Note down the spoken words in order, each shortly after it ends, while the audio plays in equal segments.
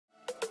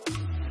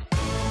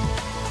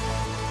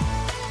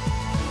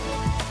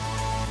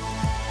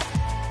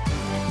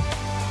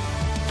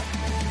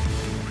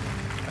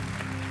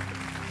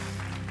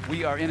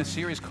We are in a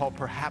series called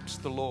Perhaps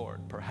the Lord.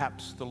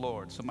 Perhaps the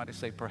Lord. Somebody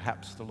say,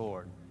 perhaps the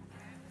Lord.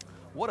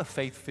 What a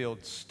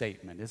faith-filled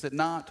statement, is it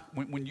not?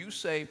 When you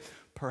say,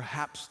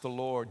 perhaps the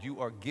Lord, you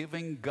are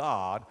giving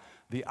God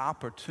the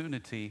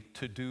opportunity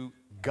to do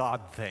God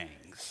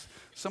things.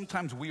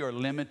 Sometimes we are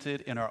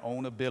limited in our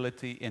own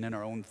ability and in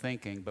our own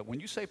thinking, but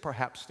when you say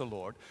perhaps the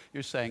Lord,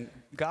 you're saying,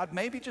 God,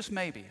 maybe, just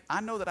maybe.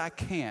 I know that I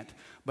can't,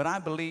 but I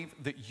believe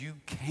that you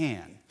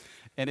can.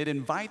 And it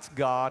invites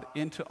God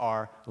into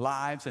our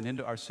lives and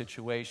into our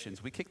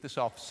situations. We kicked this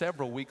off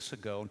several weeks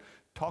ago,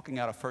 talking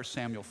out of 1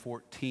 Samuel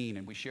 14,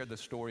 and we shared the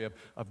story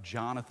of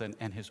Jonathan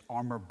and his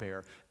armor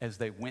bearer as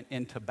they went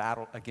into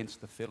battle against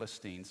the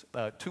Philistines.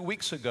 2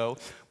 weeks ago,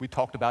 we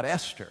talked about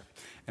Esther,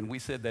 and we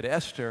said that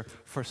Esther,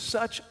 for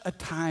such a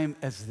time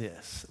as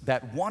this,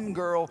 that one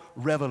girl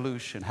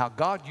revolution, how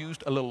God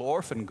used a little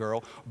orphan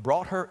girl,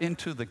 brought her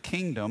into the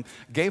kingdom,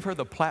 gave her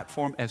the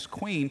platform as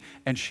queen,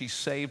 and she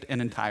saved an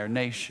entire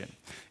nation.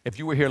 If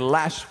you were here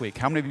last week,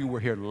 how many of you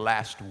were here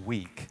last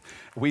week?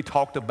 We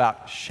talked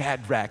about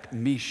Shadrach,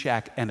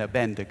 Meshach, and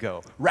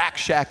Abednego.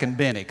 Rakshak and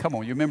Benny. Come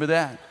on, you remember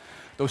that?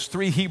 Those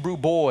 3 Hebrew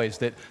boys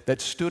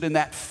that stood in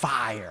that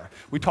fire.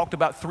 We talked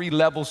about 3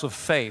 levels of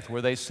faith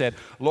where they said,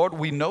 Lord,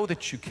 we know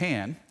that you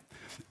can,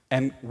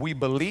 and we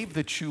believe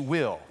that you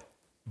will,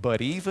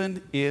 but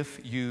even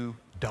if you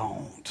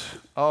don't.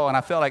 Oh, and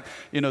I felt like,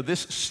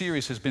 this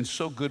series has been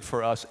so good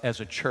for us as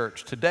a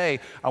church. Today,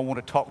 I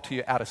want to talk to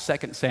you out of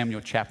 2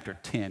 Samuel chapter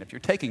 10. If you're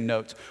taking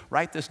notes,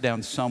 write this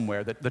down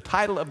somewhere. The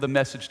title of the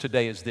message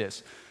today is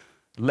this: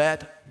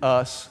 Let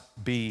us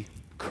be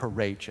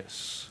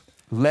courageous.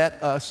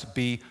 Let us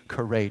be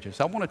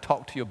courageous. I want to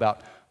talk to you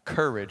about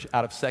courage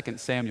out of 2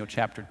 Samuel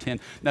chapter 10.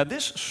 Now,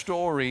 this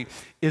story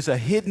is a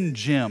hidden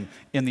gem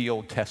in the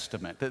Old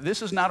Testament.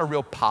 This is not a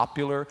real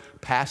popular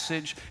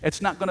passage.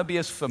 It's not going to be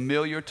as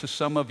familiar to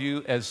some of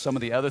you as some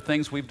of the other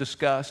things we've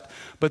discussed,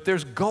 but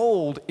there's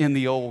gold in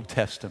the Old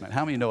Testament.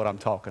 How many know what I'm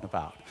talking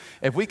about?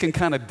 If we can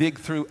kind of dig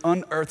through,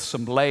 unearth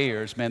some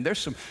layers, man,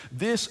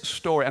 this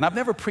story, and I've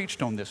never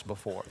preached on this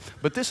before,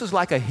 but this is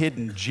like a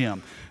hidden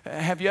gem.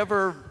 Have you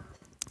ever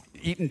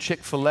eaten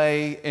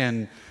Chick-fil-A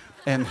and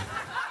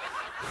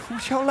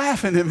what y'all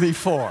laughing at me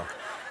for?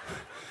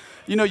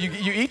 You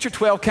eat your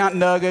 12-count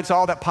nuggets,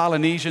 all that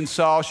Polynesian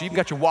sauce, you even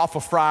got your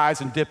waffle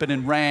fries and dip it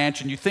in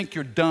ranch, and you think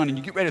you're done, and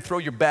you get ready to throw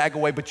your bag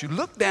away, but you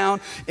look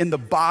down in the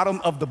bottom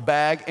of the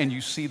bag, and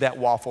you see that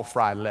waffle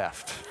fry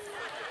left.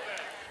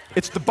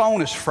 It's the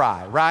bonus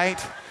fry,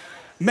 right?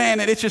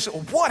 Man, and it's just,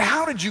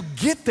 how did you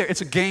get there?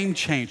 It's a game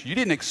changer. You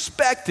didn't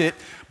expect it,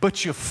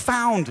 but you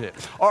found it.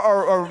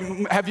 Or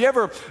have you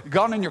ever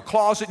gone in your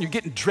closet and you're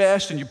getting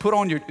dressed and you put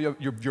on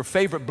your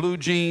favorite blue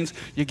jeans,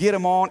 you get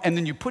them on, and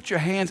then you put your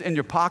hands in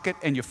your pocket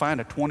and you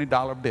find a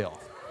 $20 bill?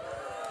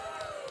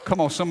 Come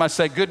on, somebody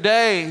say, good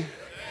day.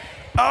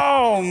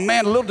 Oh,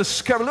 man, a little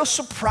discovery, a little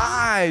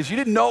surprise. You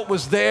didn't know it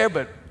was there,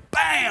 but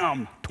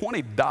bam,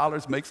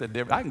 $20 makes a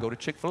difference. I can go to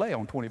Chick-fil-A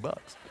on $20.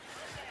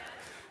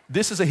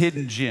 This is a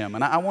hidden gem,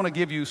 and I want to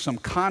give you some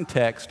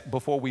context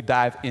before we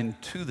dive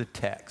into the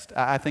text.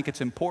 I think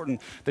it's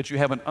important that you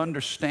have an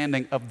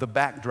understanding of the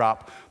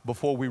backdrop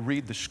before we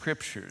read the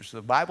scriptures.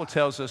 The Bible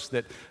tells us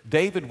that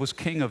David was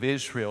king of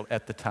Israel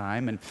at the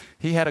time, and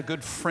he had a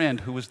good friend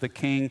who was the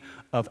king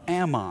of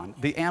Ammon,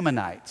 the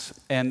Ammonites.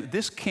 And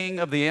this king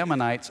of the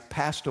Ammonites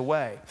passed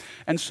away.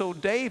 And so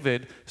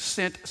David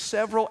sent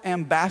several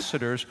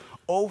ambassadors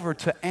over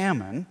to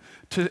Ammon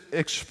to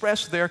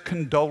express their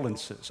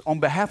condolences on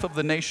behalf of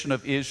the nation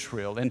of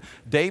Israel. And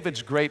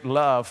David's great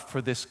love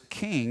for this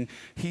king,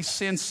 he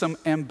sends some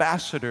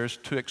ambassadors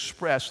to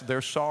express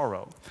their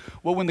sorrow.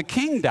 Well, when the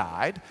king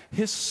died,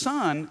 his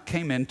son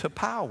came into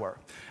power.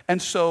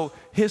 And so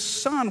his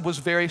son was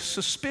very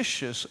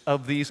suspicious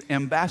of these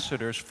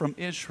ambassadors from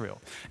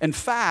Israel. In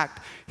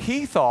fact,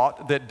 he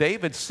thought that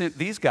David sent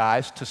these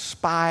guys to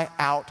spy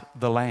out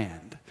the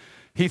land.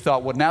 He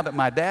thought, well, now that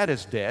my dad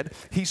is dead,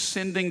 he's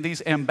sending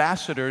these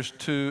ambassadors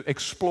to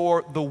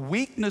explore the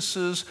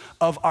weaknesses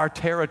of our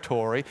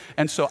territory,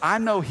 and so I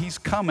know he's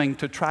coming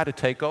to try to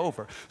take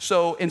over.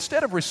 So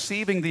instead of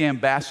receiving the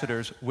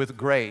ambassadors with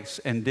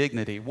grace and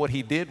dignity, what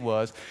he did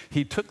was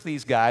he took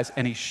these guys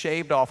and he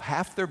shaved off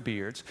half their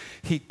beards,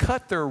 he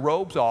cut their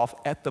robes off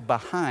at the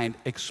behind,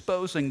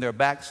 exposing their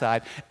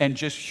backside, and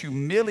just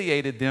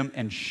humiliated them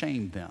and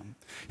shamed them.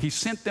 He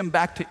sent them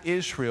back to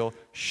Israel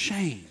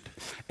shamed.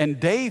 And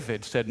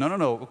David said, no,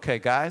 okay,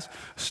 guys,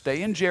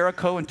 stay in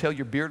Jericho until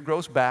your beard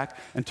grows back,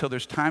 until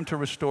there's time to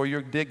restore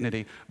your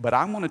dignity, but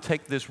I'm going to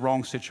take this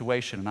wrong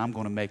situation and I'm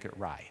going to make it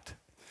right.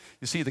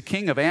 You see, the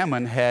king of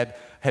Ammon had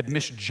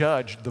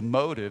misjudged the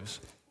motives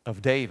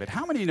of David.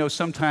 How many of you know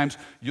sometimes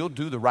you'll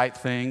do the right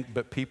thing,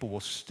 but people will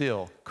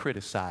still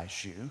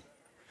criticize you?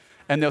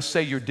 And they'll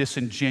say you're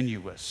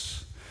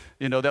disingenuous.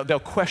 They'll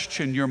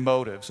question your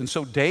motives. And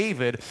so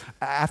David,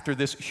 after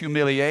this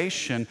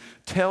humiliation,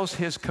 tells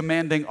his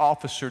commanding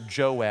officer,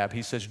 Joab,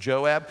 he says,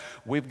 Joab,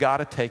 we've got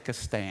to take a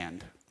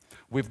stand.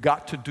 We've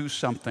got to do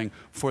something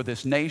for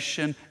this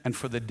nation and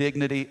for the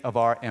dignity of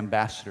our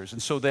ambassadors.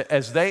 And so that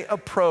as they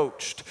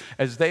approached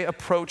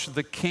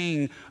the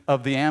king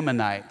of the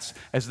Ammonites,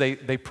 as they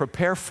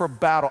prepare for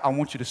battle, I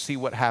want you to see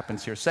what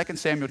happens here. 2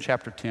 Samuel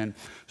chapter 10,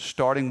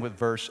 starting with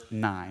verse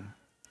 9.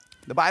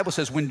 The Bible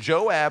says, when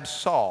Joab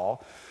saw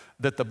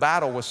that the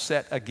battle was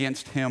set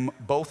against him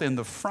both in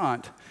the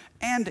front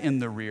and in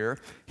the rear,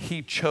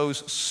 he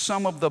chose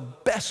some of the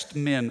best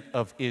men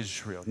of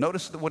Israel.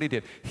 Notice what he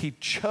did. He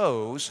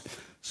chose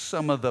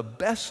some of the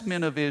best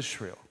men of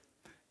Israel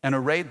and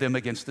arrayed them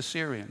against the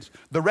Syrians.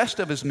 The rest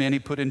of his men he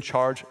put in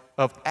charge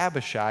of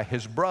Abishai,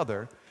 his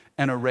brother,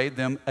 and arrayed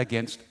them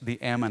against the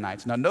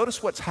Ammonites. Now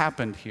notice what's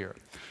happened here.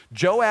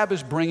 Joab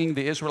is bringing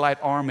the Israelite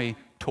army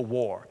to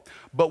war.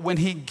 But when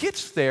he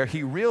gets there,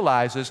 he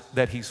realizes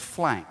that he's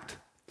flanked.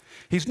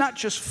 He's not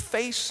just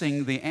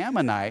facing the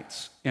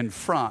Ammonites in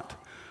front,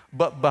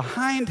 but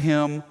behind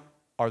him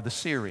are the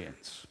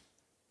Syrians.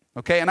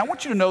 Okay, and I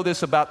want you to know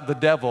this about the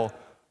devil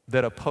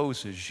that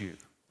opposes you.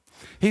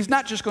 He's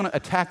not just going to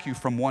attack you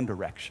from one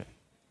direction.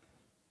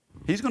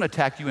 He's going to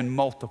attack you in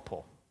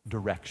multiple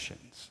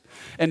directions.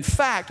 In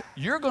fact,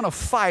 you're going to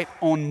fight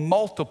on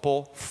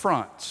multiple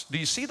fronts. Do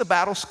you see the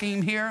battle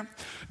scheme here?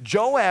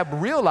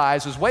 Joab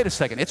realizes, wait a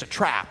second, it's a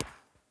trap.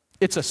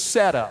 It's a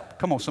setup.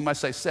 Come on, somebody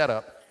say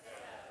setup.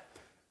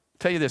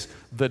 Tell you this,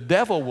 the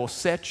devil will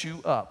set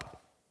you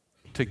up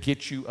to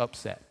get you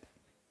upset.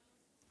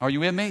 Are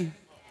you with me?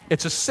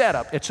 It's a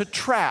setup. It's a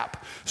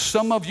trap.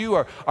 Some of you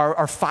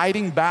are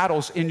fighting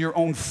battles in your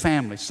own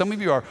family. Some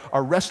of you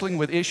are wrestling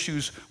with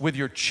issues with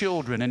your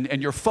children,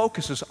 and your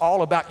focus is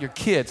all about your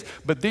kids.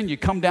 But then you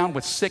come down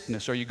with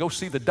sickness, or you go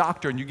see the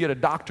doctor and you get a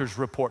doctor's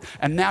report,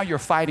 and now you're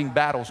fighting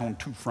battles on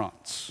two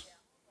fronts.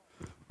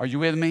 Are you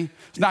with me?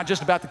 It's not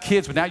just about the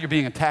kids, but now you're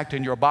being attacked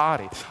in your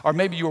body. Or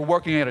maybe you were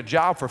working at a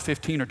job for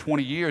 15 or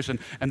 20 years and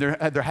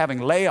they're having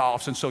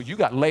layoffs, and so you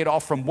got laid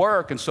off from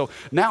work, and so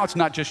now it's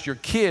not just your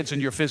kids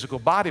and your physical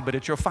body, but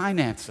it's your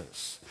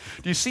finances.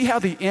 Do you see how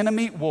the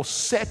enemy will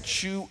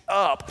set you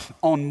up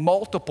on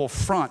multiple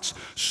fronts,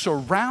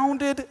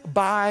 surrounded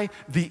by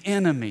the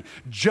enemy?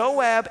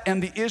 Joab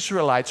and the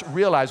Israelites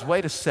realized,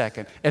 wait a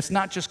second, it's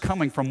not just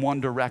coming from one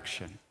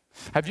direction.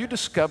 Have you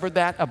discovered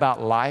that about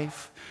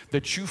life?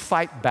 That you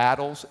fight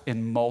battles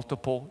in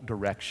multiple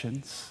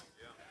directions?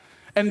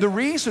 And the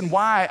reason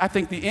why I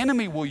think the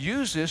enemy will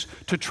use this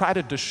to try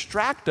to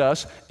distract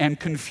us and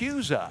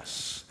confuse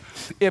us.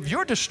 If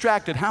you're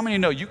distracted, how many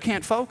know you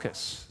can't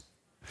focus?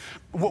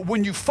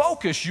 When you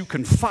focus, you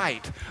can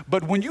fight.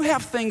 But when you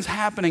have things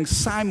happening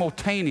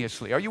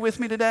simultaneously, are you with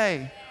me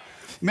today?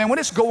 Man, when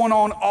it's going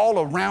on all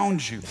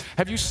around you.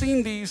 Have you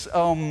seen these,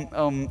 have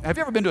you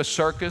ever been to a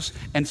circus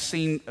and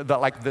seen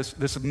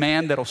this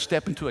man that'll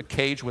step into a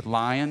cage with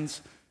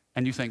lions?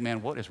 And you think,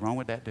 man, what is wrong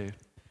with that dude?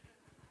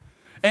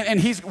 And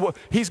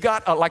he's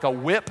got like a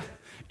whip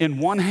in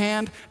one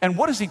hand, and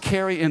what does he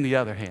carry in the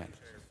other hand?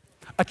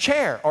 A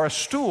chair or a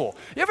stool.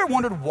 You ever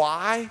wondered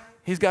why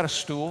he's got a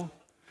stool?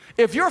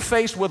 If you're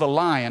faced with a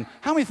lion,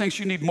 how many think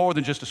you need more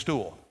than just a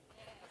stool?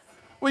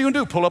 What are you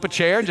gonna do, pull up a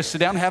chair and just sit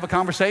down and have a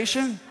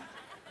conversation?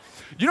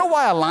 You know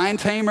why a lion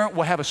tamer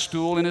will have a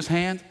stool in his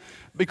hand?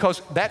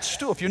 Because that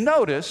stool, if you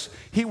notice,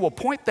 he will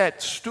point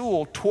that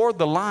stool toward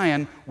the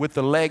lion with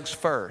the legs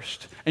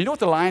first. And you know what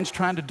the lion's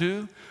trying to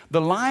do? The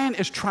lion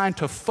is trying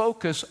to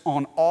focus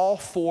on all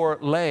four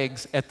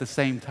legs at the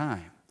same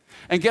time.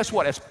 And guess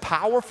what? As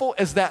powerful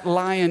as that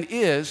lion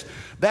is,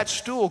 that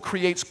stool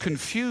creates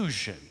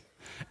confusion.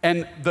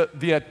 And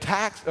the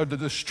attacks, or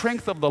the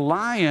strength of the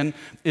lion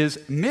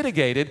is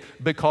mitigated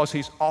because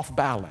he's off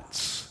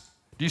balance.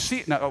 Do you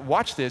see, now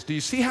watch this, do you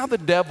see how the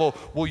devil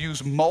will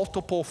use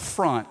multiple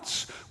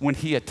fronts when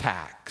he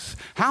attacks?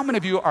 How many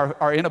of you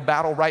are in a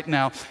battle right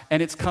now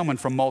and it's coming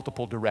from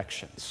multiple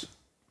directions?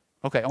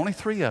 Okay, only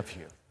 3 of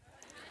you.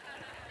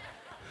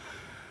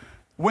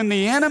 When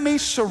the enemy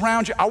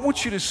surrounds you, I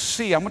want you to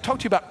see, I'm going to talk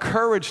to you about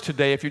courage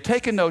today. If you're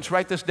taking notes,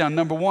 write this down.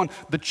 Number 1,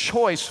 the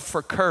choice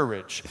for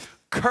courage.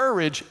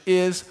 Courage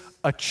is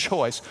a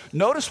choice.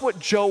 Notice what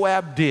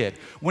Joab did.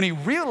 When he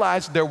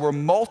realized there were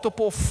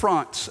multiple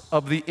fronts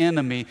of the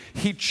enemy,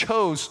 he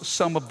chose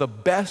some of the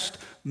best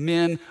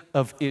men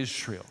of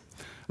Israel.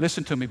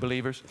 Listen to me,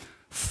 believers.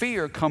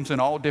 Fear comes in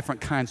all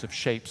different kinds of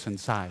shapes and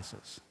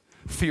sizes.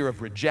 Fear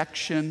of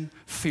rejection,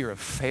 fear of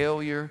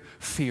failure,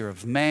 fear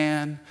of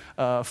man,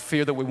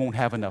 fear that we won't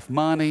have enough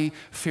money,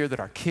 fear that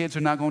our kids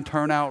are not going to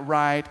turn out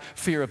right,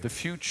 fear of the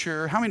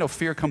future. How many know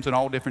fear comes in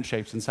all different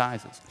shapes and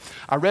sizes?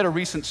 I read a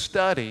recent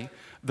study,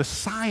 the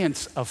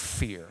science of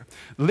fear.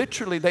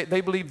 Literally,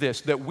 they believe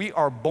this, that we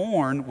are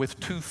born with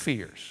 2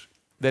 fears.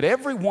 That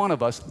every one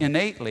of us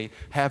innately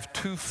have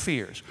 2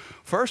 fears.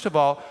 First of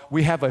all,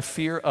 we have a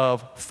fear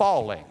of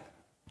falling.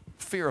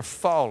 Fear of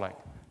falling.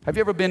 Have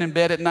you ever been in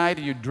bed at night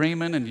and you're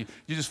dreaming and you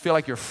just feel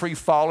like you're free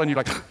falling? You're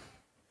like,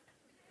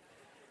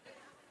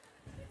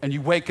 and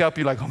you wake up,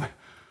 you're like, oh man,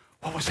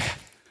 what was that?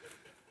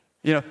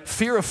 You know,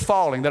 fear of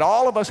falling, that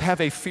all of us have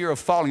a fear of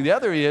falling. The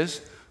other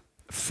is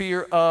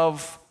fear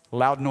of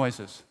loud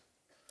noises.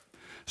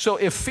 So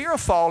if fear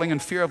of falling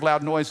and fear of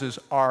loud noises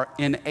are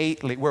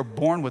innately, we're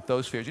born with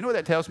those fears. You know what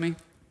that tells me?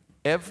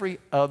 Every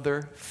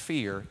other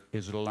fear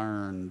is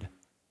learned.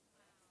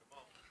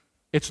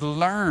 It's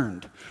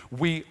learned.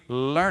 We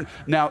learn.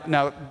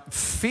 Now,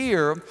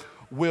 fear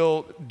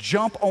will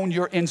jump on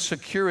your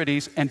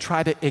insecurities and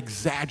try to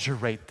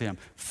exaggerate them.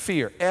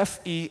 Fear,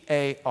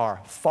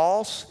 F-E-A-R,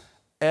 false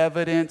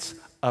evidence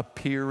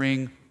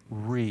appearing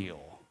real.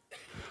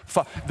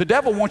 The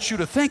devil wants you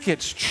to think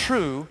it's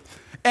true,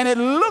 and it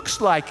looks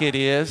like it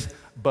is,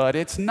 but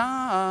it's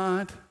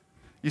not.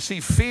 You see,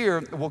 fear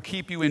will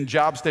keep you in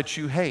jobs that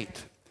you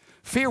hate.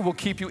 Fear will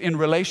keep you in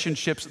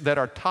relationships that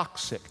are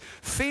toxic.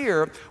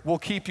 Fear will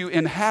keep you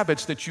in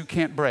habits that you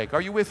can't break.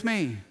 Are you with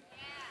me?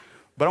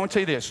 But I want to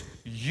tell you this.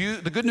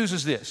 The good news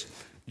is this.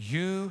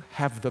 You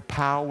have the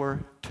power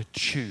to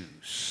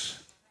choose.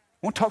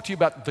 I want to talk to you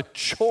about the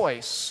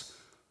choice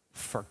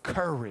for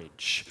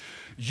courage.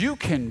 You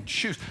can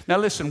choose. Now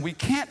listen, we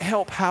can't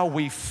help how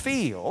we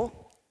feel,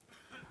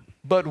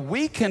 but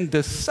we can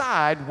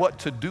decide what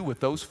to do with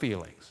those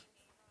feelings.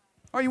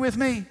 Are you with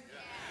me?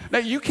 Now,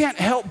 you can't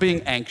help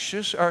being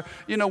anxious or,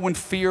 when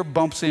fear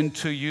bumps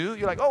into you,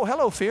 you're like, oh,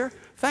 hello, fear.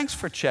 Thanks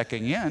for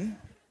checking in.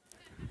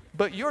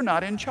 But you're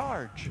not in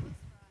charge.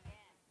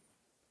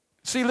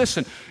 See,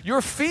 listen,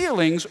 your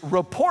feelings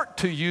report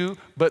to you,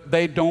 but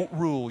they don't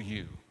rule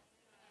you.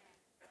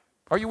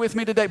 Are you with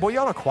me today? Boy,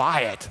 y'all are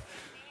quiet.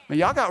 I mean,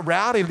 y'all got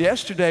rowdy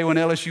yesterday when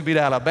LSU beat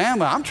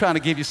Alabama. I'm trying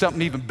to give you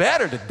something even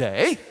better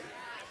today.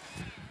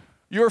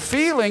 Your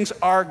feelings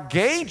are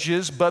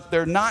gauges, but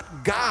they're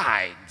not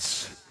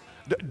guides.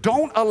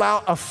 Don't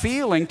allow a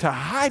feeling to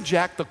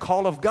hijack the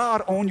call of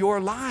God on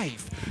your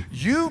life.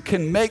 You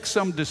can make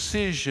some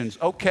decisions.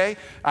 Okay,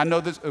 I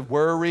know this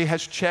worry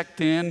has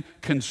checked in,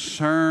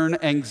 concern,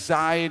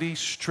 anxiety,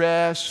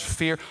 stress,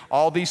 fear,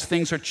 all these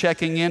things are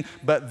checking in,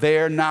 but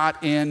they're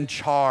not in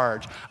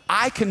charge.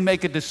 I can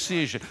make a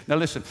decision. Now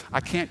listen,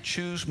 I can't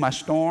choose my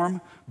storm,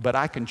 but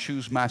I can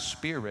choose my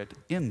spirit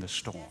in the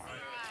storm.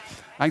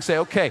 I can say,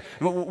 okay,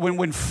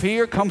 when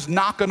fear comes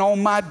knocking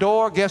on my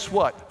door, guess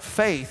what?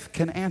 Faith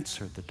can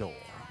answer the door.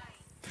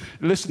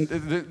 Listen,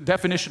 the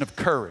definition of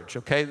courage,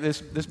 okay?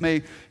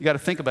 You got to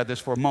think about this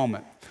for a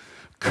moment.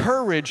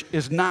 Courage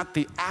is not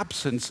the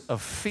absence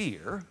of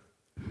fear.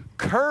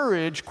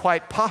 Courage,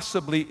 quite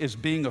possibly, is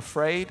being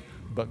afraid,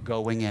 but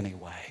going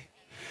anyway.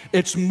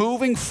 It's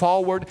moving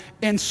forward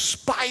in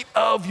spite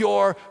of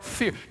your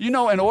fear. In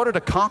order to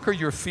conquer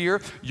your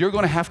fear, you're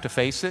going to have to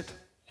face it.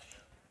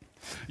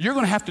 You're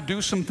going to have to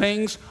do some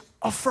things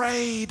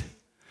afraid.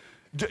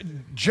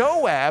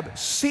 Joab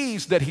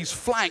sees that he's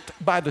flanked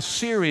by the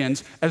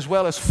Syrians as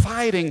well as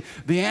fighting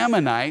the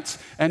Ammonites,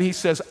 and he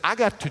says, I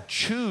got to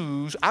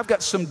choose. I've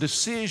got some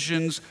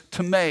decisions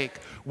to make.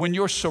 When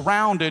you're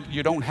surrounded,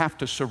 you don't have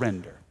to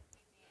surrender.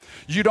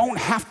 You don't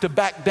have to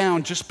back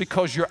down just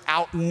because you're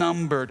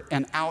outnumbered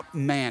and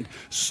outmanned.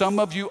 Some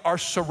of you are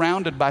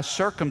surrounded by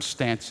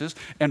circumstances,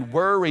 and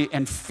worry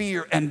and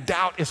fear and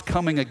doubt is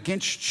coming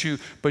against you,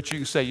 but you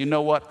can say, you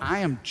know what? I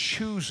am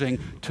choosing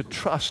to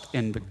trust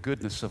in the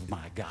goodness of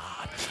my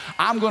God.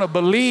 I'm going to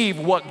believe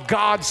what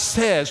God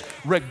says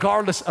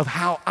regardless of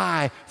how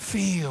I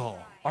feel.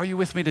 Are you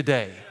with me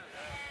today?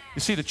 You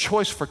see, the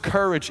choice for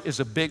courage is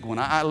a big one.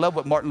 I love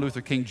what Martin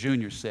Luther King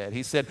Jr. said.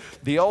 He said,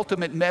 the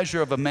ultimate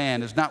measure of a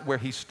man is not where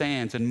he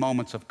stands in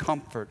moments of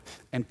comfort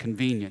and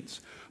convenience,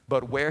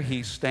 but where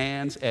he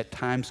stands at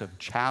times of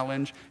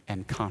challenge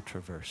and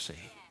controversy.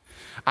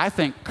 I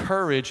think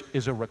courage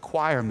is a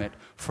requirement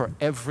for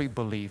every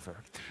believer.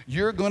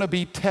 You're going to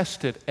be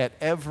tested at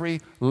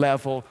every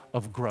level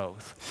of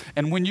growth.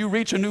 And when you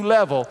reach a new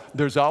level,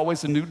 there's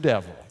always a new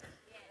devil.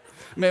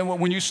 Man,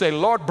 when you say,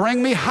 Lord,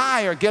 bring me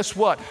higher, guess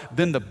what?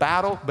 Then the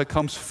battle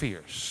becomes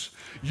fierce.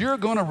 You're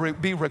going to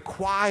be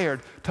required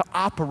to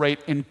operate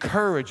in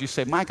courage. You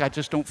say, Mike, I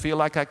just don't feel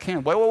like I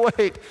can.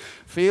 Wait.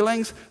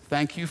 Feelings,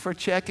 thank you for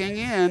checking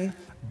in,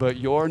 but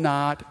you're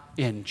not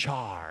in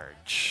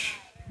charge.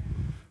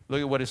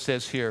 Look at what it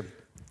says here,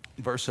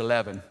 verse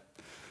 11.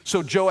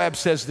 So Joab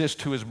says this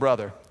to his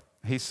brother.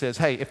 He says,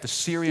 hey, if the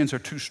Syrians are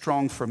too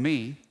strong for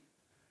me,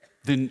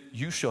 then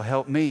you shall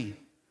help me.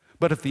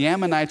 But if the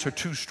Ammonites are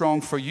too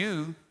strong for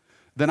you,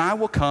 then I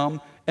will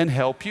come and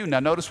help you. Now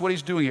notice what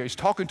he's doing here. He's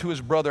talking to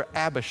his brother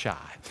Abishai.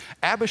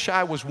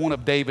 Abishai was one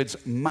of David's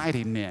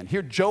mighty men.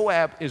 Here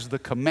Joab is the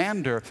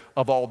commander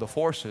of all the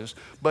forces,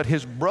 but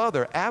his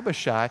brother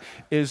Abishai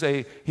is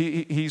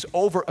he's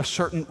over a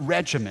certain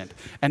regiment.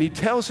 And he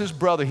tells his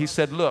brother, he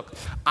said, look,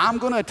 I'm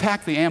going to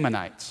attack the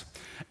Ammonites.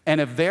 And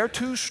if they're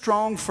too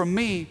strong for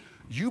me,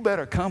 you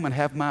better come and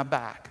have my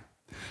back.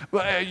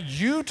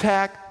 You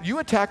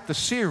attack the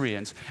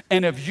Syrians,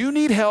 and if you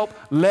need help,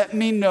 let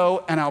me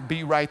know, and I'll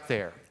be right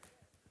there.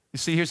 You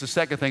see, here's the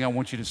second thing I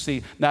want you to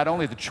see. Not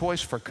only the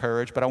choice for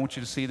courage, but I want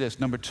you to see this.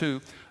 Number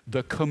two,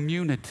 the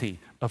community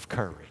of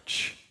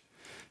courage.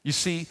 You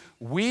see,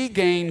 we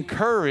gain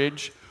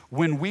courage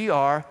when we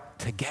are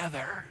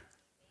together.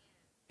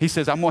 He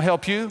says, I'm going to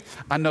help you.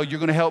 I know you're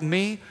going to help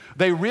me.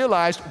 They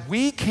realized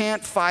we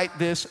can't fight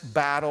this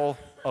battle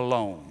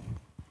alone.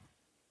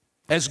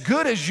 As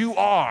good as you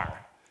are,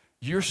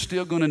 you're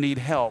still going to need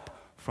help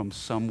from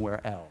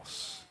somewhere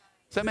else.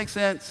 Does that make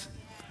sense?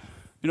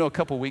 You know, a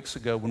couple weeks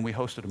ago when we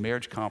hosted a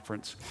marriage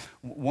conference,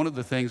 one of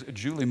the things,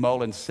 Julie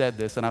Mullins said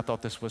this, and I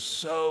thought this was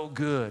so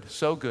good,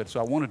 so good. So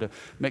I wanted to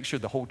make sure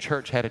the whole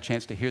church had a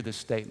chance to hear this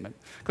statement.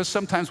 Because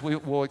sometimes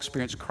we'll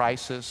experience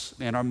crisis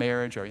in our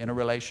marriage or in a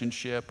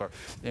relationship or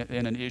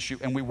in an issue,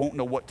 and we won't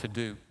know what to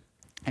do.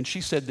 And she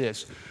said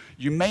this,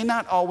 you may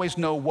not always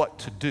know what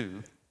to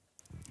do,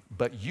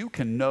 but you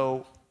can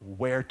know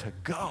where to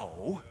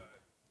go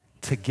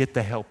to get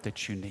the help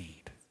that you need.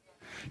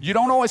 You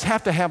don't always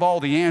have to have all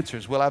the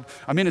answers. Well,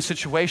 I'm in a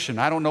situation,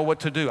 I don't know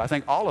what to do. I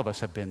think all of us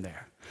have been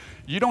there.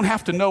 You don't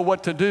have to know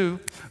what to do,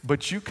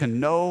 but you can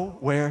know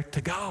where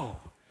to go.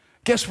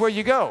 Guess where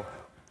you go?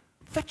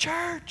 The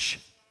church,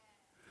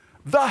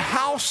 the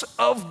house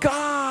of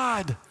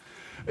God.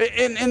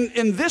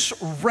 In this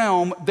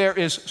realm, there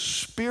is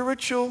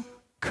spiritual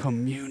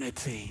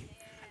community,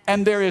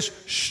 and there is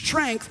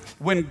strength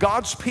when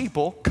God's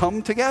people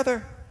come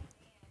together.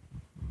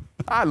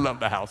 I love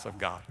the house of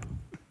God.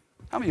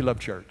 How many love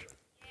church?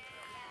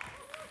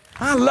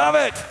 I love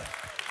it.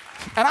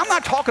 And I'm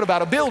not talking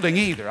about a building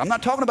either. I'm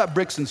not talking about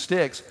bricks and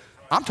sticks.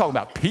 I'm talking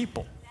about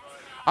people.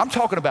 I'm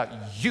talking about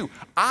you.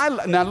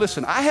 Now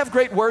listen, I have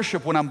great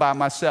worship when I'm by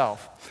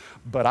myself,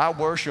 but I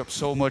worship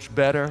so much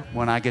better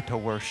when I get to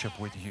worship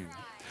with you.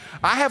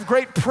 I have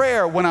great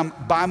prayer when I'm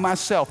by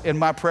myself in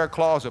my prayer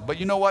closet, but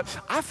you know what?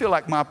 I feel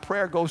like my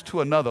prayer goes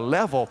to another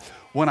level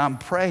when I'm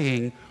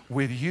praying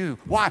with you.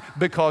 Why?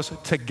 Because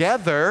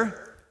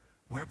together,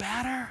 we're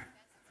better.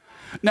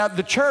 Now,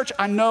 the church,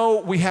 I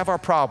know we have our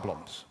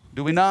problems,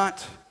 do we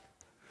not?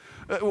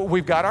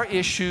 We've got our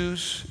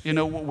issues, you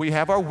know, we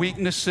have our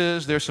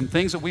weaknesses. There's some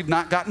things that we've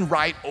not gotten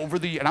right over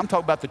the years, and I'm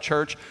talking about the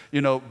church, you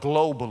know,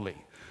 globally.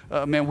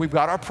 Man, we've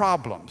got our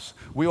problems.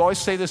 We always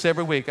say this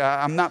every week,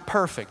 I'm not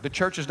perfect. The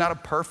church is not a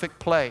perfect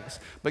place.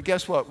 But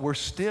guess what? We're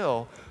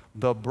still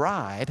the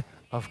bride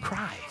of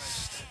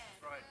Christ.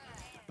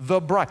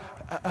 The bride.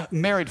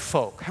 Married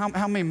folk. How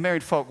many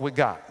married folk we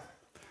got?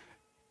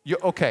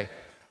 Okay.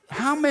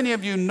 How many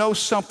of you know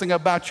something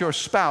about your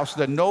spouse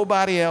that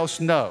nobody else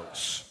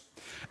knows?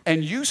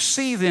 And you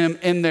see them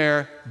in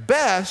their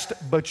best,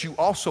 but you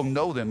also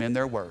know them in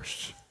their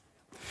worst.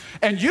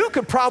 And you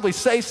could probably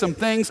say some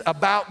things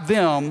about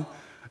them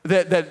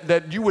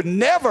that you would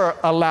never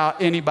allow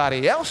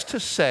anybody else to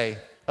say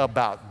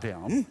about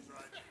them.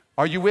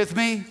 Are you with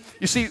me?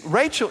 You see,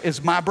 Rachel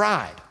is my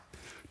bride.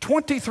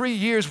 23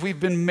 years we've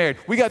been married.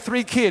 We got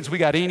 3 kids. We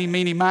got eeny,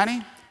 meeny,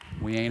 miny.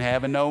 We ain't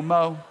having no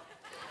mo.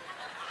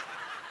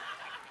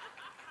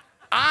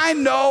 I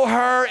know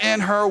her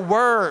in her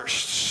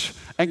worst.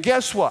 And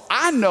guess what?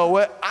 I know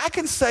it. I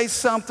can say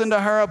something to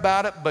her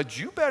about it, but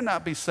you better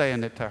not be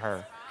saying it to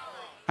her.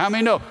 How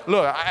many know?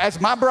 Look,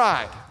 as my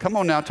bride, come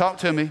on now, talk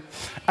to me.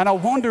 And I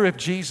wonder if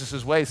Jesus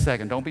is, wait a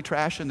second, don't be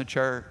trashing the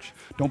church.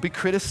 Don't be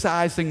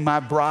criticizing my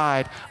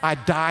bride. I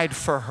died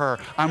for her.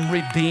 I'm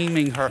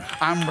redeeming her.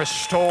 I'm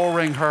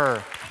restoring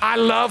her. I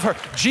love her.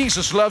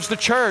 Jesus loves the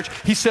church.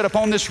 He said,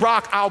 upon this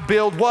rock, I'll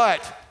build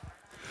what?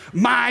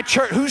 My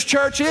church. Whose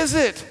church is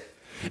it?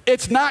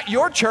 It's not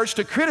your church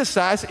to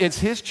criticize, it's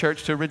his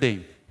church to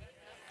redeem.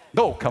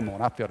 Oh, come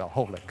on, I feel the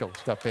Holy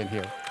Ghost up in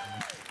here.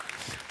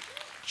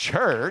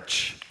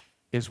 Church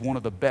is one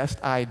of the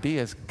best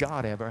ideas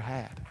God ever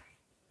had.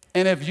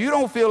 And if you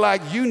don't feel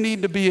like you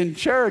need to be in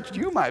church,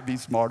 you might be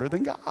smarter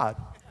than God.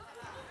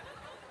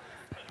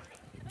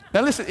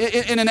 Now listen,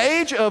 in an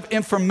age of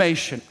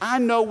information, I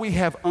know we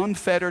have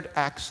unfettered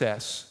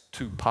access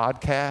to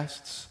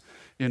podcasts,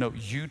 you know,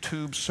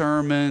 YouTube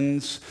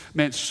sermons,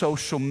 man,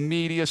 social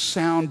media,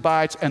 sound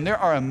bites, and there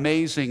are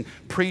amazing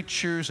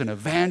preachers and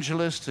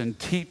evangelists and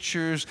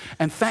teachers,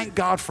 and thank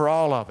God for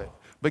all of it.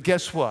 But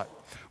guess what?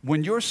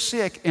 When you're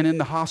sick and in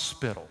the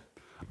hospital,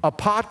 a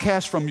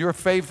podcast from your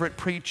favorite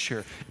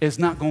preacher is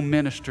not going to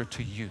minister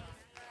to you.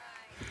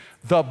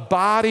 The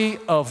body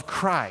of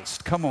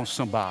Christ. Come on,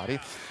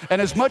 somebody.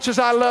 And as much as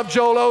I love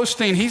Joel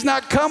Osteen, he's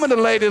not coming to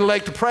Lady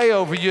Lake to pray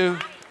over you.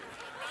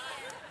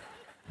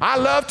 I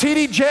love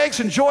T.D. Jakes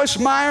and Joyce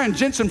Meyer and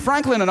Jensen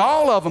Franklin and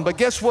all of them, but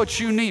guess what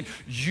you need?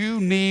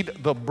 You need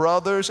the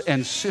brothers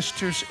and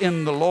sisters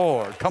in the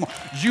Lord. Come on.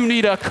 You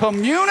need a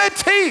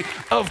community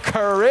of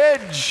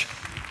courage.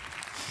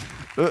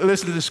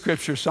 Listen to the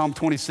scripture, Psalm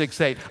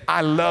 26:8. I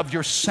love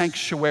your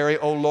sanctuary,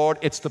 O Lord.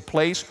 It's the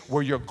place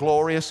where your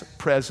glorious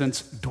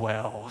presence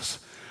dwells.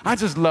 I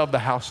just love the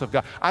house of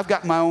God. I've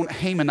got my own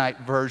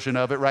Hamanite version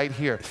of it right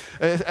here.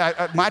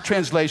 My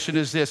translation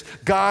is this: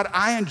 God,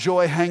 I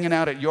enjoy hanging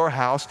out at your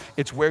house.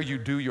 It's where you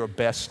do your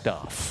best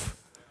stuff.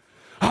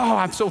 Oh,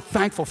 I'm so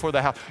thankful for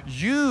the house.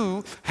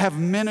 You have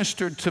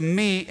ministered to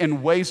me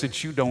in ways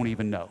that you don't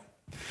even know.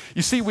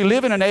 You see, we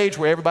live in an age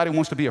where everybody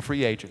wants to be a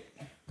free agent.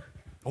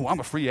 Oh,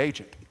 I'm a free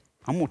agent.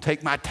 I'm going to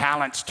take my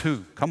talents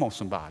too. Come on,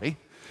 somebody.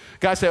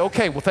 Guys say,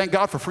 okay, well, thank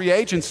God for free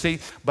agency,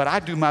 but I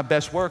do my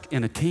best work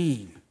in a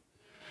team.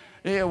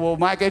 Yeah, well,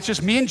 Mike, it's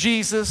just me and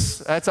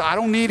Jesus. I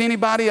don't need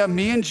anybody.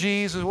 Me and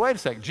Jesus. Wait a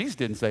second. Jesus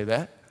didn't say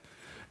that.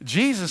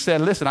 Jesus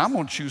said, listen, I'm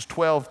going to choose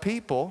 12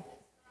 people.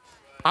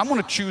 I'm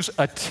going to choose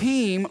a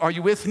team. Are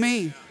you with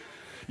me?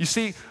 You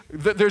see,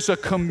 there's a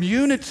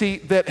community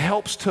that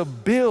helps to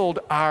build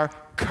our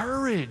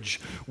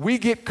courage. We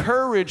get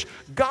courage.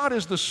 God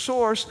is the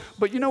source,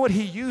 but you know what?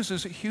 He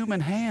uses human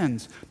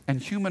hands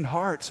and human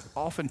hearts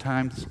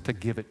oftentimes to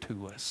give it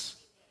to us.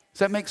 Does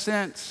that make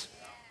sense?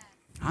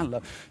 I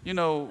love, you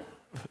know,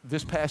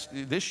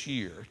 this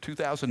year,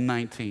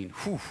 2019,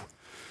 whew,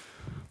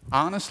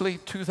 honestly,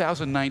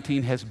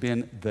 2019 has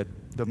been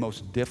the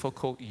most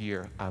difficult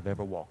year I've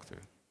ever walked through.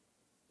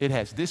 It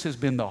has. This has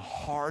been the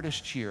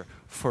hardest year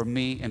for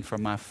me and for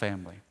my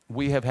family.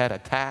 We have had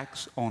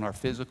attacks on our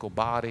physical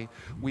body.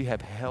 We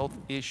have health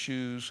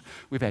issues.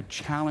 We've had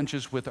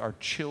challenges with our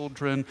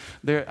children.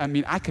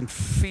 I can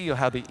feel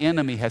how the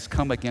enemy has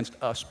come against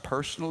us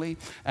personally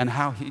and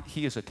how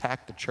he has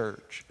attacked the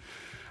church.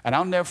 And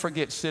I'll never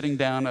forget sitting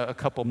down a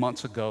couple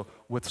months ago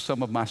with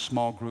some of my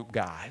small group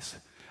guys.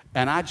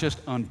 And I just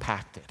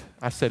unpacked it.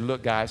 I said,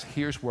 look, guys,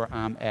 here's where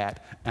I'm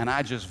at. And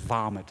I just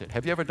vomited.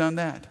 Have you ever done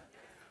that?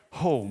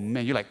 Oh,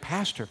 man, you're like,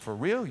 Pastor, for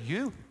real?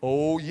 You?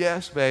 Oh,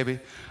 yes, baby.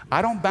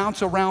 I don't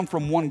bounce around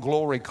from one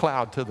glory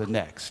cloud to the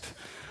next.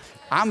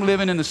 I'm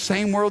living in the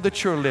same world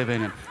that you're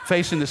living in,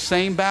 facing the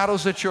same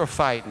battles that you're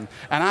fighting.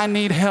 And I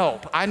need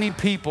help. I need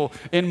people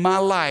in my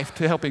life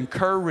to help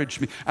encourage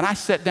me. And I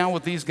sat down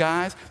with these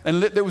guys,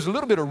 and there was a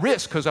little bit of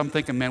risk because I'm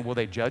thinking, man, will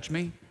they judge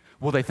me?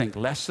 Will they think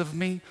less of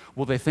me?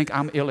 Will they think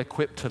I'm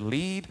ill-equipped to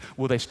lead?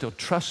 Will they still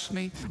trust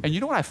me? And you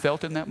know what I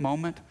felt in that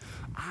moment?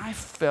 I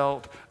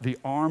felt the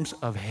arms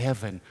of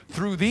heaven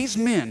through these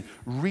men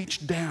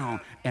reach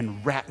down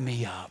and wrap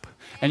me up.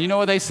 And you know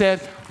what they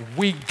said?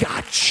 We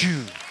got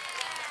you.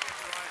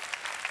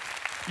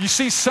 You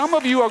see, some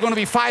of you are going to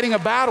be fighting a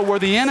battle where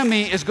the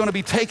enemy is going to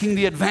be taking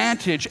the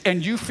advantage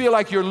and you feel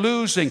like you're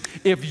losing.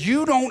 If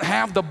you don't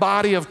have the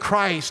body of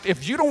Christ,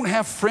 if you don't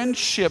have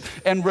friendship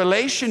and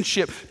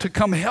relationship to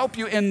come help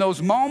you in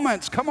those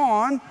moments, come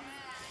on.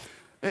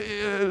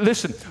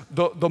 Listen,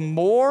 the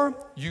more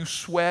you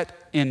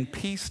sweat in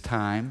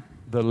peacetime,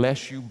 the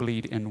less you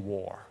bleed in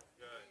war.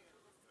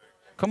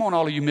 Come on,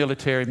 all of you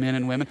military men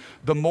and women.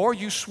 The more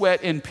you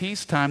sweat in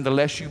peacetime, the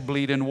less you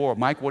bleed in war.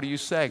 Mike, what are you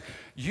saying?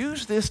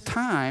 Use this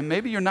time.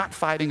 Maybe you're not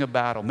fighting a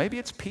battle. Maybe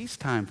it's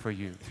peacetime for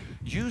you.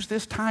 Use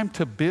this time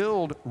to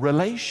build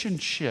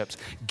relationships.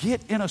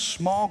 Get in a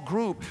small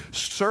group.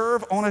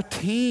 Serve on a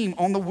team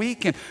on the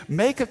weekend.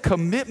 Make a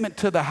commitment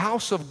to the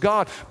house of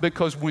God,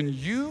 because when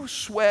you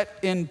sweat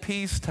in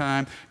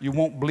peacetime, you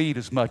won't bleed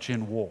as much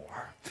in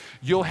war.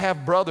 You'll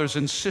have brothers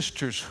and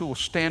sisters who will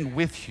stand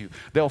with you.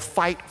 They'll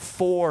fight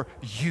for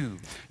you.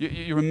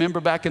 You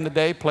remember back in the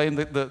day playing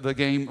the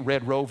game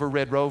Red Rover,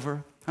 Red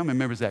Rover? How many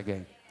remembers that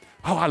game?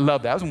 Oh, I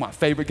love that. That was one of my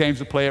favorite games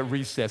to play at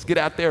recess. Get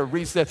out there at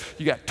recess.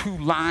 You got two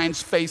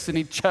lines facing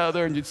each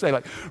other, and you'd say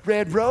like,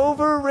 Red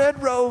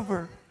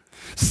Rover,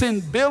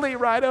 send Billy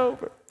right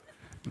over.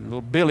 And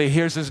little Billy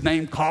hears his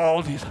name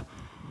called. He's,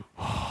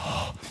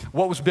 oh.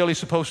 What was Billy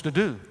supposed to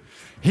do?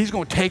 He's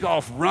going to take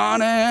off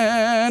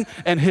running,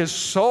 and his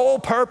sole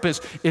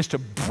purpose is to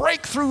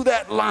break through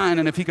that line,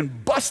 and if he can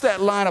bust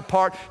that line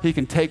apart, he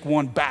can take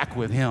one back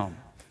with him.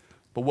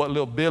 But what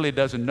little Billy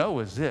doesn't know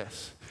is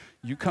this.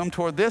 You come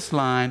toward this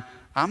line,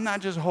 I'm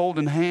not just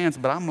holding hands,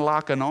 but I'm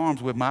locking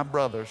arms with my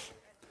brothers.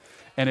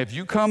 And if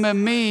you come at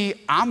me,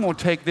 I'm going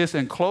to take this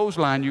and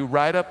clothesline you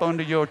right up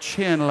under your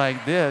chin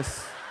like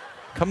this.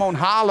 Come on,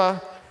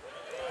 holla.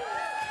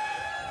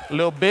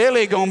 Little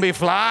Billy going to be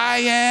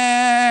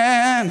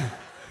flying.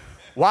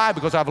 Why?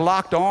 Because I've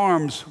locked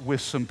arms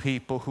with some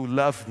people who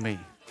love me.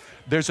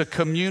 There's a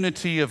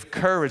community of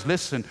courage.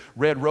 Listen,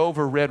 Red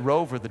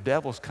Rover, the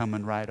devil's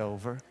coming right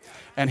over.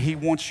 And he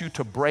wants you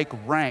to break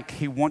rank.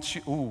 He wants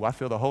you, ooh, I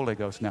feel the Holy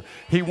Ghost now.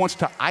 He wants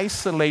to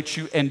isolate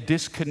you and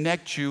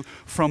disconnect you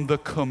from the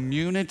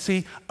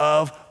community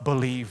of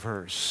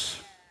believers.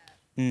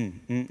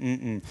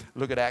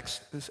 Look at Acts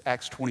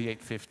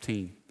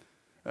 28:15.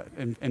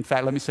 In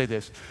fact, let me say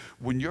this.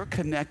 When you're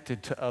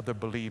connected to other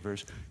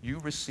believers, you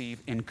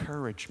receive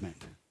encouragement.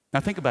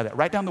 Now think about that.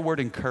 Write down the word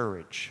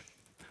encourage.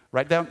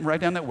 Write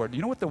down that word.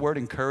 You know what the word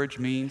encourage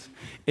means?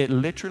 It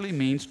literally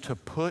means to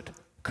put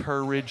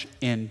courage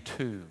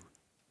into.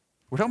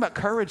 We're talking about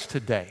courage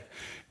today.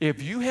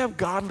 If you have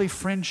godly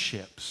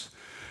friendships,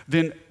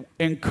 then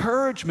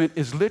encouragement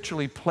is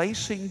literally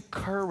placing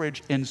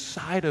courage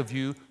inside of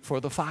you for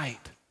the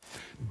fight.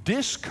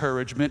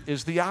 Discouragement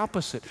is the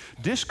opposite.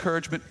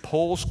 Discouragement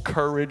pulls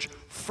courage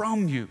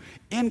from you.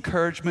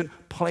 Encouragement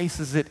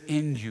places it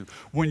in you.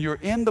 When you're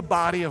in the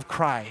body of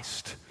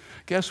Christ,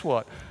 guess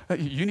what?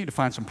 You need to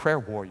find some prayer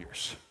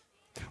warriors.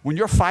 When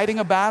you're fighting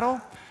a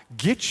battle,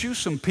 get you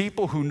some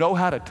people who know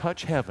how to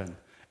touch heaven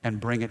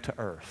and bring it to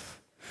earth.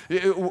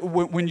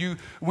 When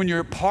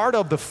you're part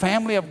of the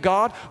family of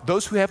God,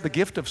 those who have the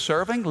gift of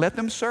serving, let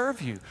them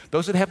serve you.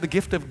 Those that have the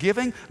gift of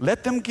giving,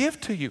 let them give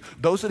to you.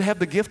 Those that have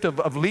the gift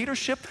of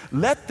leadership,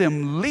 let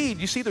them lead.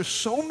 You see, there's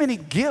so many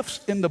gifts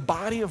in the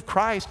body of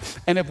Christ,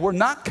 and if we're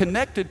not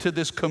connected to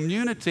this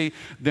community,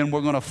 then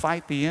we're going to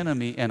fight the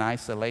enemy in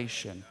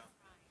isolation.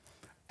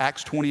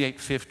 Acts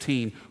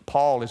 28:15,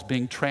 Paul is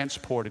being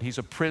transported. He's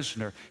a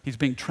prisoner. He's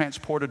being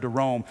transported to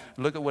Rome.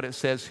 Look at what it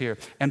says here.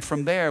 And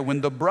from there, when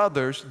the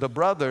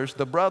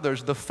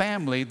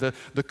family,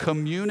 the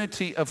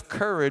community of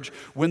courage,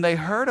 when they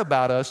heard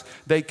about us,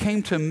 they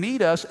came to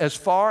meet us as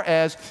far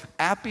as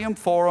Appium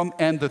Forum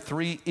and the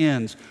Three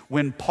Inns.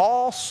 When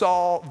Paul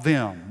saw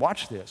them,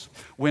 watch this.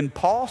 When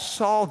Paul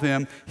saw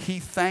them, he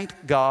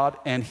thanked God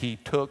and he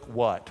took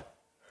what?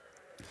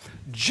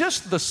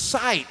 Just the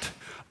sight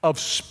of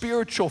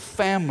spiritual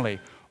family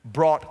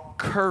brought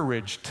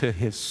courage to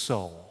his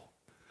soul.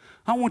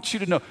 I want you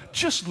to know,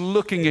 just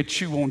looking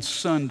at you on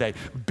Sunday,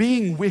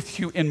 being with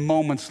you in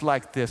moments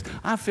like this,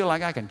 I feel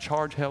like I can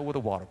charge hell with a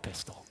water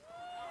pistol.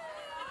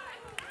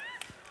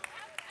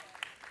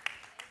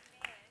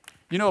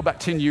 You know, about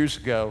 10 years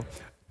ago,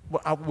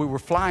 we were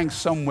flying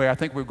somewhere. I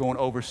think we were going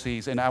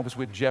overseas, and I was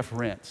with Jeff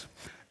Rentz.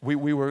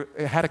 We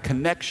had a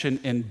connection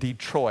in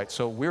Detroit.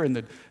 So we're in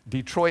the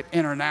Detroit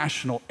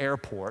International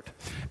Airport,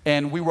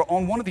 and we were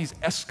on one of these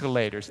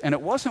escalators, and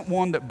it wasn't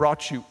one that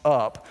brought you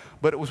up,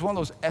 but it was one of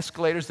those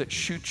escalators that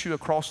shoot you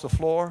across the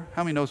floor.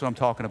 How many knows what I'm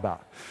talking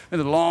about?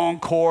 And the long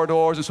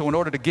corridors, and so in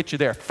order to get you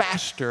there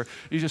faster,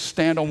 you just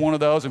stand on one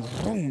of those, and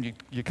boom,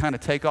 you kind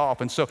of take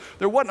off. And so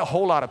there wasn't a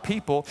whole lot of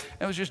people.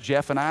 It was just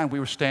Jeff and I, and we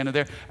were standing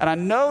there. And I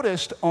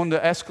noticed on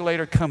the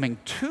escalator coming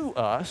to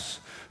us,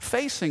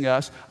 facing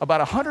us, about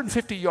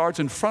 150 yards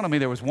in front of me,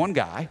 there was one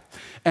guy,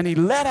 and he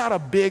let out a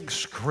big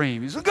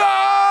scream. He's like, "Go!"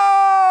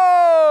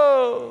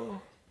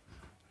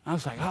 I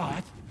was like, "Oh,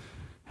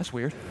 that's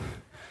weird."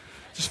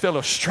 Just felt a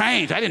little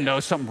strange. I didn't know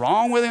something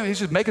wrong with him. He's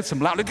just making some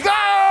loud, like, "Go!"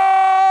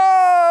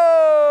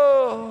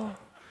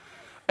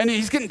 And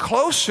he's getting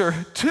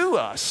closer to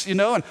us, you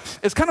know, and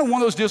it's kind of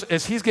one of those deals.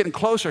 As he's getting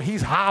closer,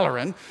 he's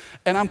hollering,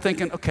 and I'm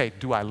thinking, okay,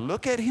 do I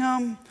look at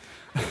him?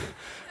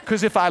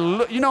 Because if I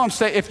look, you know what I'm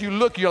saying? If you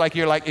look, you're like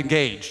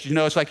engaged. You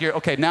know, it's like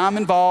okay, now I'm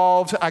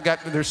involved.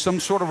 There's some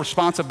sort of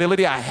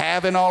responsibility I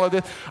have in all of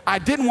this. I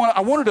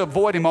wanted to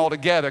avoid him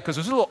altogether because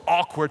it was a little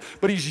awkward,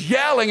 but he's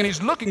yelling and he's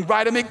looking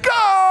right at me,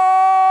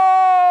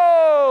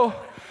 "Go!"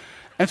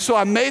 And so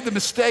I made the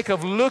mistake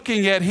of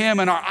looking at him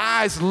and our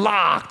eyes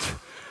locked.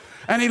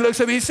 And he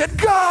looks at me, he said,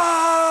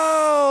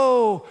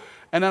 "Go!"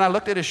 And then I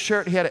looked at his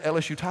shirt, he had an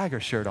LSU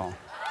Tigers shirt on.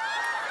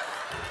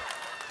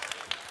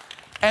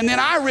 And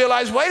then I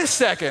realized, wait a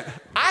second,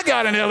 I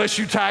got an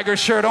LSU Tigers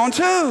shirt on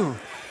too.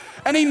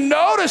 And he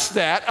noticed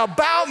that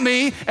about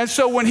me, and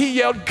so when he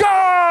yelled,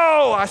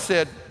 "Go!" I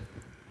said,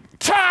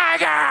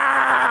 "Tigers!"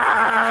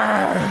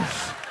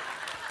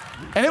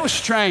 And it was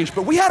strange,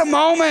 but we had a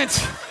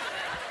moment.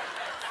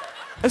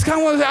 It's kind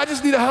of one of those, I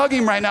just need to hug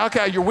him right now.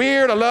 Okay, you're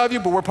weird, I love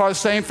you, but we're part of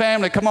the same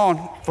family. Come on,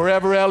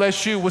 forever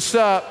LSU, what's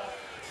up?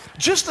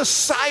 Just the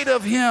sight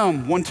of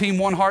him, one team,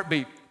 one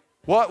heartbeat.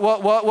 What?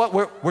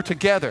 We're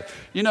together.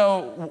 You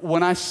know,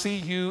 when I see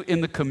you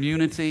in the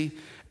community,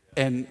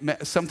 and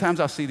sometimes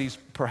I'll see these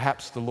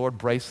perhaps the Lord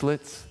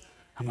bracelets,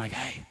 I'm like,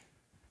 hey,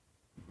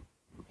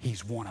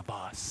 he's one of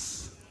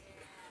us.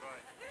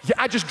 Yeah,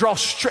 I just draw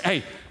straight.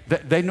 Hey,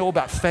 they know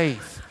about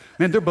faith.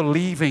 Man, they're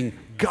believing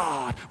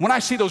God. When I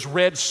see those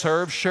red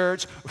serve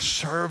shirts,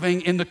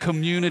 serving in the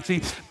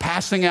community,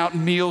 passing out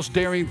meals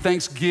during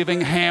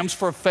Thanksgiving, hams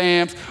for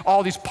fams,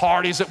 all these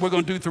parties that we're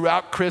going to do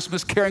throughout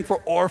Christmas, caring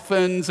for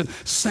orphans and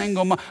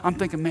single moms, I'm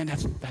thinking, man,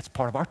 that's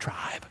part of our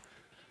tribe.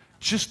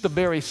 Just the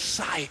very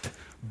sight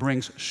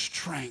brings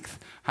strength.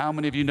 How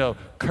many of you know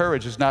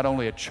courage is not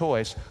only a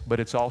choice, but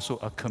it's also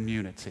a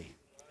community?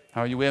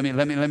 Are you with me?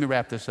 Let me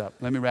wrap this up.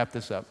 Let me wrap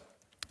this up.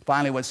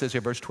 Finally, what it says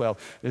here, verse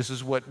 12, this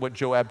is what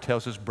Joab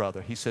tells his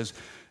brother. He says,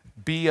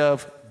 "Be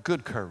of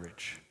good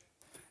courage,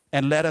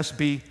 and let us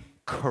be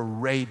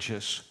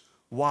courageous."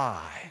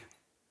 Why?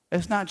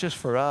 It's not just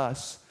for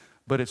us,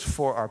 but it's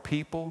for our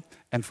people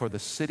and for the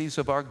cities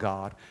of our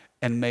God,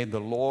 and may the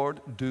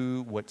Lord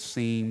do what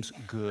seems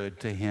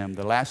good to him.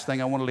 The last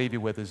thing I want to leave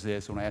you with is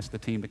this. I want to ask the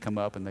team to come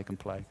up and they can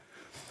play.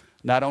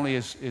 Not only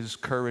is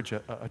courage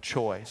a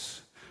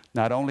choice,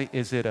 not only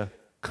is it a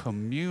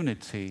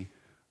community,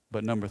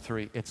 but number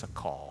three, it's a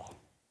call.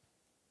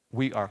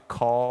 We are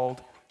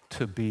called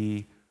to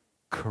be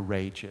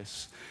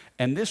courageous.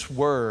 And this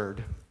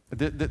word,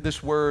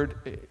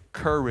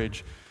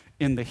 courage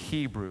in the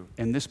Hebrew,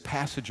 in this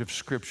passage of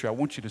Scripture, I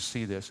want you to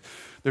see this.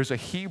 There's a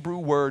Hebrew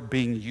word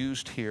being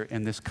used here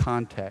in this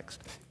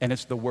context, and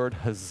it's the word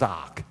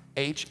hazak,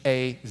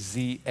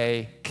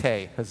 H-A-Z-A-K,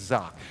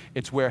 hazak.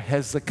 It's where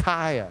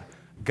Hezekiah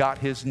got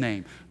his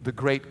name, the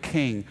great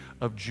king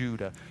of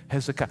Judah.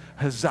 Hezekiah,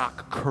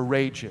 hazak,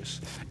 courageous.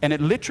 And it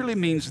literally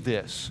means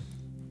this.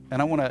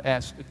 And I want to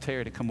ask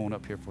Terry to come on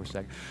up here for a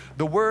second.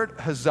 The word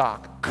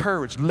hazak,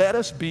 courage, let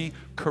us be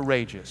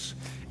courageous.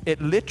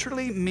 It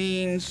literally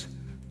means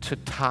to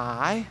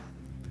tie.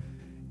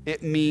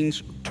 It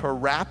means to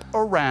wrap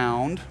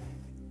around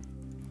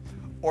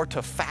or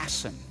to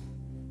fasten,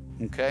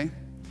 okay?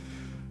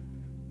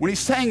 When he's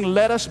saying,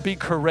 let us be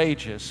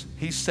courageous,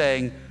 he's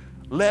saying,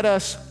 let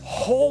us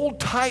hold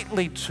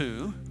tightly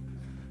to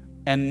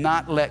and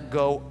not let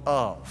go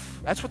of.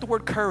 That's what the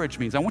word courage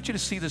means. I want you to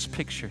see this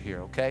picture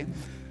here, okay?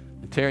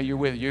 And Terry, you're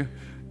with you.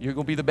 You're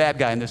going to be the bad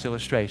guy in this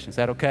illustration. Is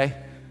that okay?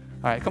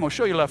 All right, come on,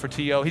 show your love for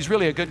T.O. He's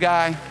really a good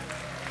guy.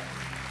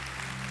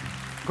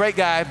 Great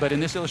guy, but in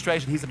this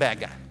illustration, he's the bad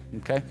guy,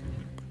 okay?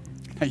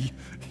 You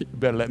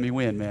better let me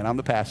win, man. I'm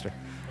the pastor.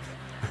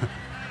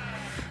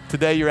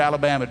 Today, you're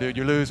Alabama, dude.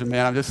 You're losing,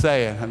 man. I'm just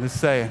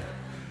saying.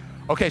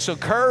 Okay, so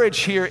courage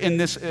here in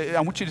this,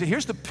 I want you to,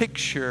 here's the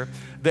picture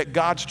that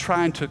God's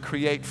trying to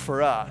create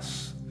for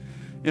us.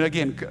 You know,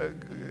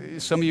 again,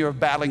 some of you are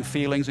battling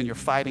feelings and you're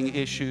fighting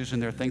issues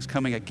and there are things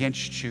coming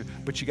against you,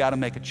 but you got to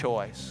make a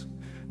choice.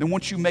 Then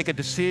once you make a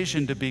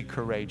decision to be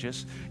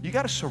courageous, you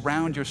got to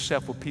surround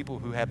yourself with people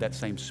who have that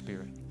same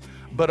spirit.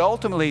 But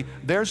ultimately,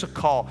 there's a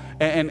call.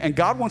 And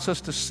God wants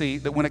us to see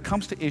that when it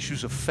comes to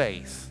issues of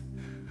faith,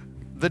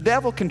 the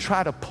devil can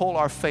try to pull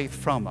our faith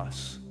from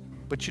us.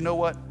 But you know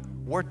what?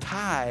 We're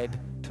tied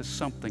to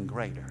something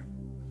greater.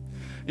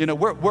 You know,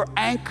 we're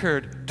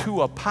anchored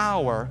to a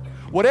power.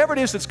 Whatever it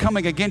is that's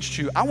coming against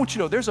you, I want you to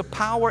know there's a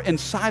power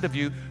inside of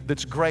you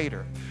that's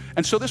greater.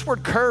 And so this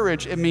word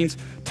courage, it means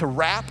to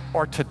wrap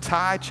or to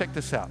tie. Check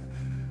this out.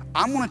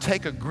 I'm going to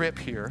take a grip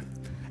here,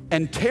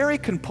 and Terry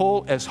can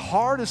pull as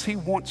hard as he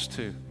wants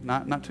to.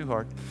 Not too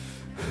hard.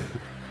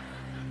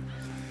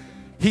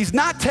 He's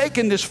not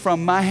taking this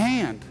from my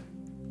hand.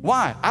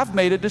 Why? I've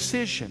made a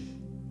decision.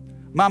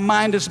 My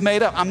mind is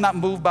made up. I'm not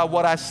moved by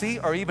what I see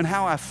or even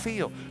how I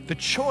feel. The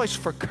choice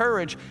for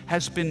courage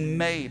has been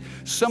made.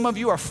 Some of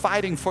you are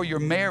fighting for your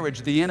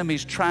marriage. The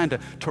enemy's trying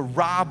to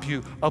rob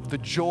you of the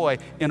joy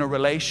in a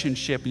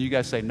relationship. And you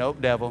guys say,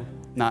 nope, devil,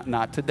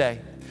 not today.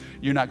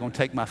 You're not going to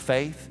take my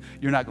faith.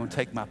 You're not going to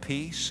take my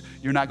peace.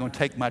 You're not going to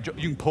take my joy.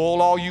 You can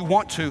pull all you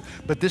want to,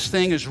 but this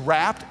thing is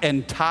wrapped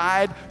and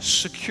tied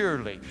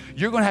securely.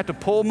 You're going to have to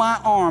pull my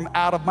arm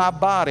out of my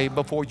body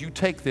before you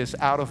take this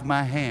out of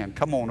my hand.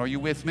 Come on, are you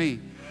with me?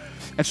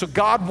 And so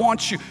God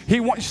wants you, He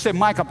wants you to say,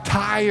 Mike, I'm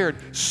tired.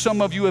 Some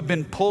of you have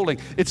been pulling.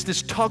 It's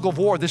this tug of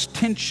war, this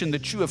tension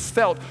that you have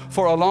felt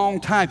for a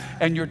long time,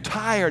 and you're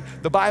tired.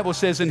 The Bible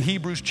says in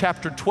Hebrews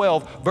chapter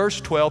 12,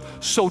 verse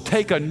 12, so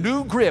take a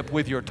new grip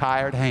with your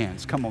tired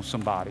hands. Come on,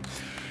 somebody.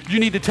 You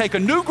need to take a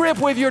new grip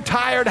with your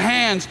tired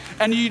hands,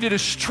 and you need to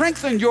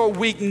strengthen your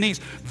weak knees.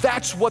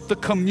 That's what the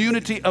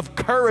community of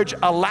courage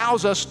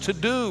allows us to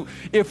do.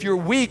 If you're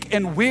weak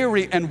and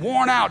weary and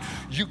worn out,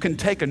 you can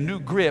take a new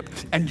grip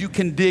and you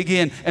can dig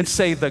in and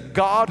say, the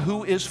God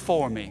who is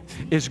for me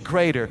is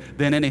greater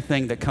than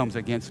anything that comes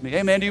against me.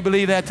 Amen. Do you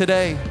believe that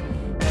today?